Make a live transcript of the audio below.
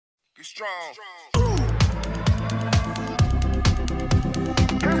Be strong.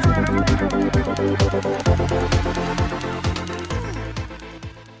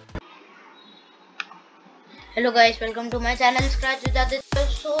 Hello guys, welcome to my channel Scratch with Aditya.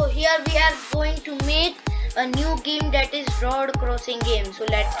 So here we are going to make a new game, that is road crossing game. So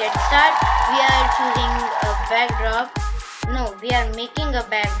let's get started. We are choosing a backdrop. No, we are making a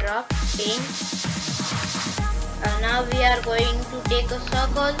backdrop paint. Now we are going to take a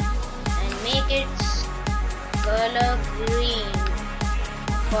circle and make its color green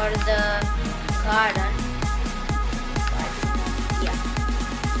for the garden.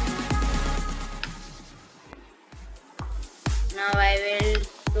 Now I will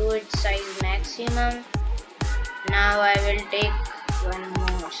do its size maximum. Now I will take one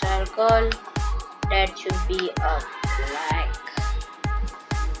more circle. That should be a black.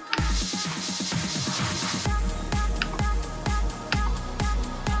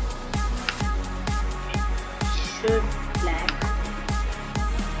 Should black.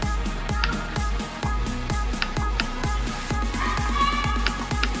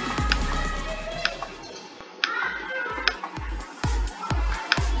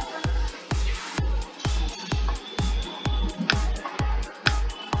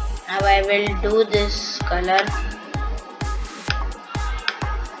 Now I will do this color.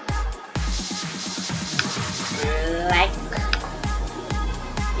 Black.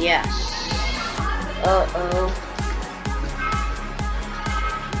 Yes.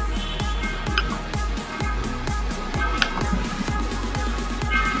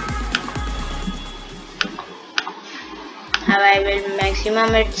 Now I will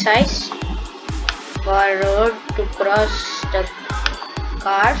maximum its size for road to cross the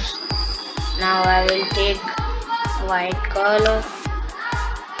cars. Now I will take white color.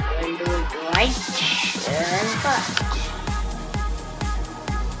 I will do it white and white.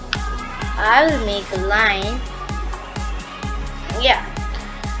 I will make a line. Yeah.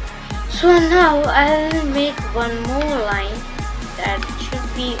 So now I will make one more line that should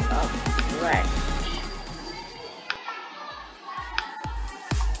be a red.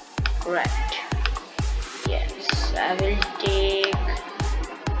 Correct. Yes, I will take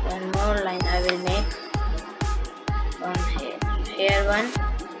one more line. I will make one here one,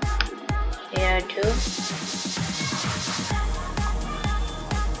 here two.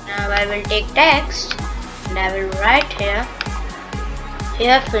 Now I will take text and I will write here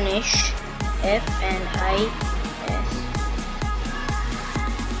finish, FNIS,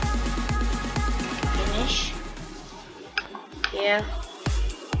 finish. Here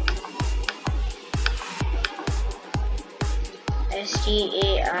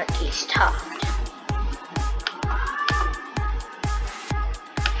START, start.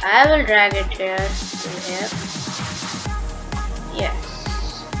 I will drag it here to here. Yes.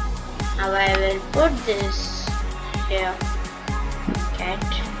 Now I will put this here. Cat.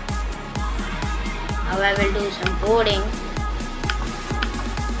 Now I will do some coding.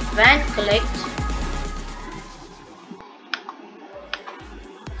 When clicked,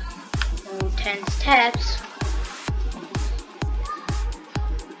 move 10 steps.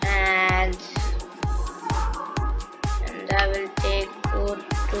 And I will take go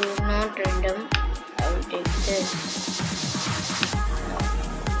to not random. I will take this.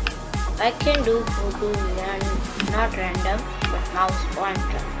 I can do go to not random, but mouse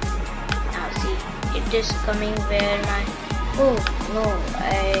pointer. Now see, it is coming where my no, I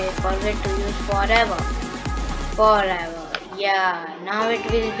forget to use forever. Yeah, now it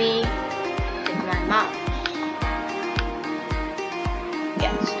will be with my mouse.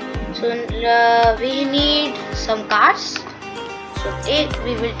 Yes. So we need some cards. So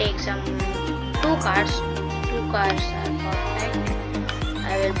we will take some two cards. Two cards are perfect.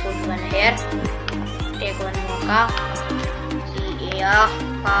 I will put one here. Take one more car.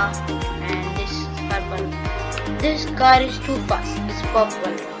 Car, and this purple. This car is too fast. It's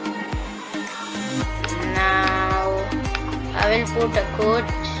purple. Now I will put a code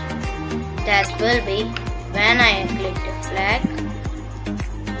that will be when I click the flag.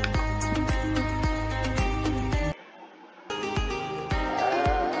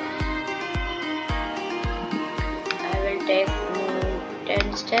 Take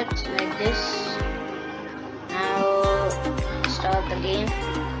 10 steps like this. Now start the game.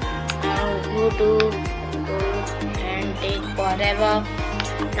 Now go and take forever.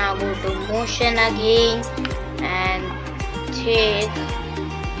 Now go to motion again and take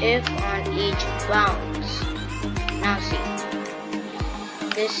if on each bounce. Now see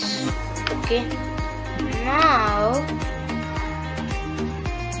this. Okay. Now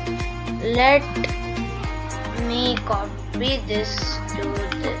let me copy this to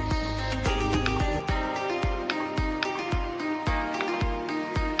this.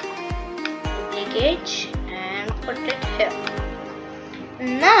 cage and put it here.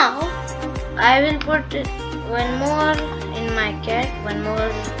 Now I will put one more in my cat, one more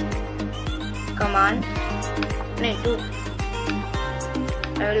command. No, two.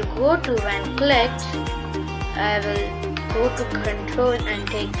 I will go to when clicked. I will go to control and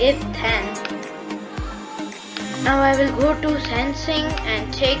take if then. Now I will go to sensing and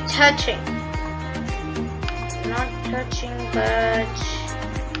take touching. Not touching but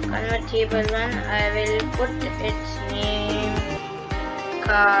convertible one. I will put its name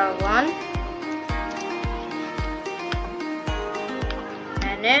car 1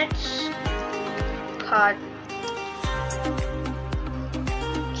 and its car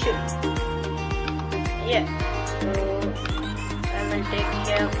 2. Yeah, so I will take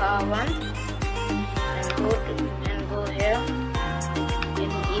here car 1 and go here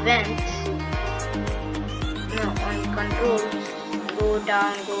in events. No, on controls, go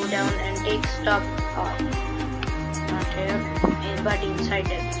down and take stop car. Not here, but inside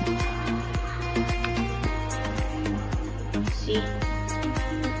it. See?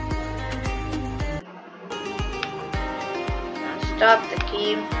 Now stop the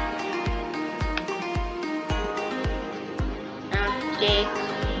game. Now take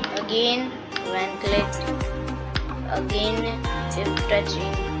again when clicked. Again if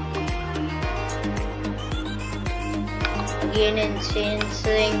touching. Again in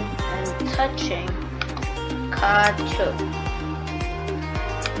sensing and touching. Car 2.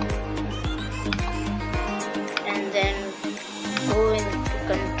 And then go into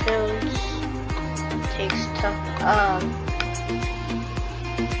controls. Take stuff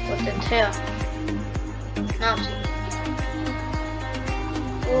put it here. Now see.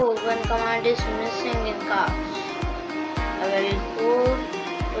 Oh, one command is missing in cars. I will go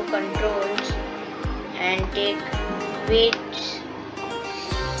to controls and take wait.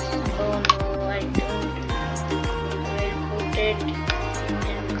 Oh no, I don't. I will put it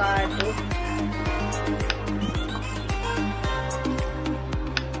in car 2.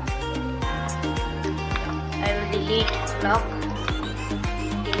 I will delete lock.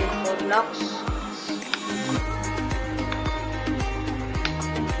 Delete 4 blocks.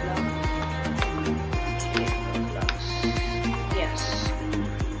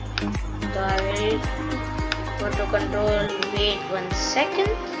 So I will go to control, wait 1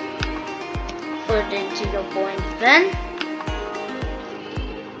 second, put it 0.1.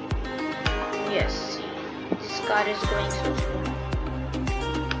 Yes, see, this car is going so slow.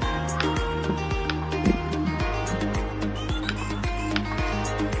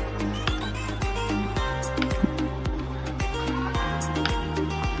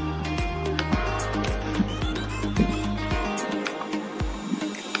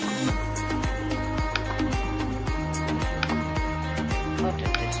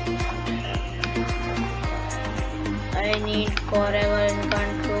 I need forever in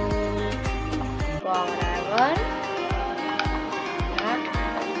control. Forever. Not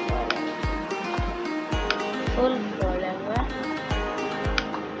forever. Full forever.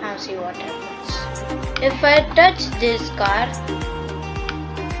 Now see what happens. If I touch this car,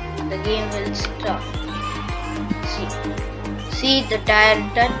 the game will stop. See the tire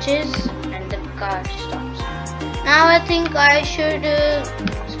touches and the car stops. Now I think I should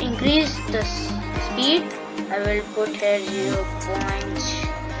increase the speed. I will put here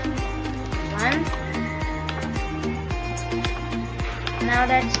 0.1. Now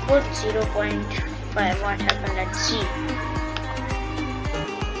let's put 0.5. What happened? Let's see.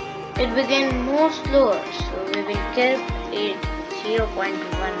 It became more slower, so we will keep it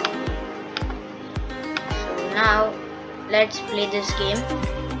 0.1 only. So now let's play this game.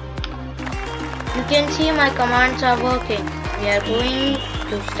 You can see my commands are working. We are going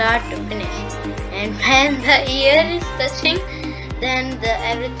to start to finish. And when the ear is touching, then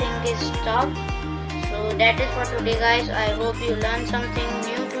everything is stopped. So that is for today, guys. I hope you learned something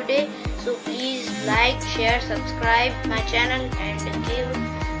new today. So please like, share, subscribe my channel and give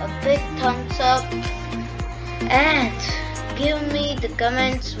a big thumbs up. And give me the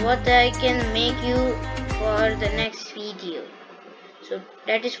comments what I can make you for the next video. So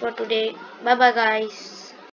that is for today. Bye bye, guys.